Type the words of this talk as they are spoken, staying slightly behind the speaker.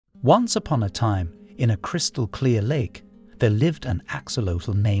Once upon a time, in a crystal-clear lake, there lived an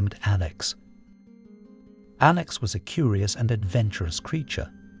axolotl named Alex. Alex was a curious and adventurous creature,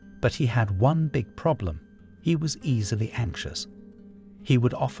 but he had one big problem. He was easily anxious. He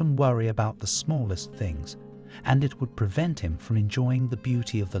would often worry about the smallest things, and it would prevent him from enjoying the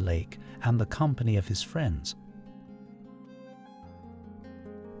beauty of the lake and the company of his friends.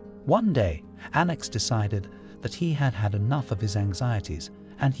 One day, Alex decided that he had had enough of his anxieties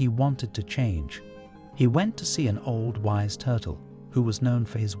and he wanted to change. He went to see an old wise turtle who was known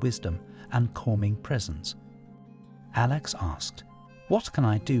for his wisdom and calming presence. Alex asked, "What can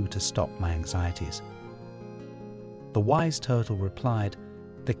I do to stop my anxieties?" The wise turtle replied,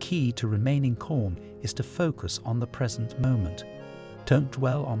 "The key to remaining calm is to focus on the present moment. Don't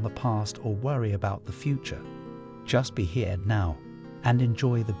dwell on the past or worry about the future. Just be here now and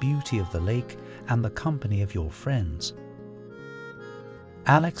enjoy the beauty of the lake and the company of your friends."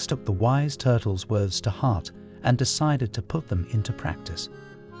 Alex took the wise turtle's words to heart and decided to put them into practice.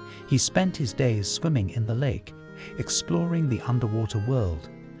 He spent his days swimming in the lake, exploring the underwater world,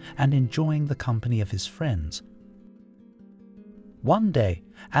 and enjoying the company of his friends. One day,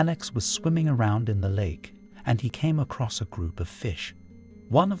 Alex was swimming around in the lake, and he came across a group of fish.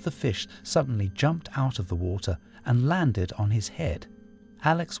 One of the fish suddenly jumped out of the water and landed on his head.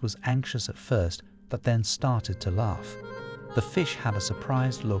 Alex was anxious at first, but then started to laugh. The fish had a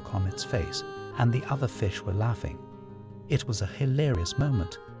surprised look on its face, and the other fish were laughing. It was a hilarious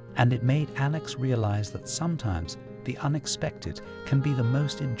moment, and it made Alex realize that sometimes the unexpected can be the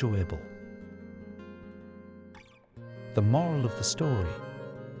most enjoyable. The moral of the story: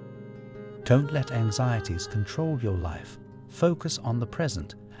 don't let anxieties control your life. Focus on the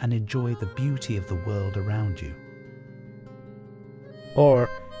present and enjoy the beauty of the world around you. Or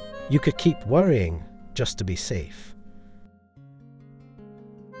you could keep worrying just to be safe.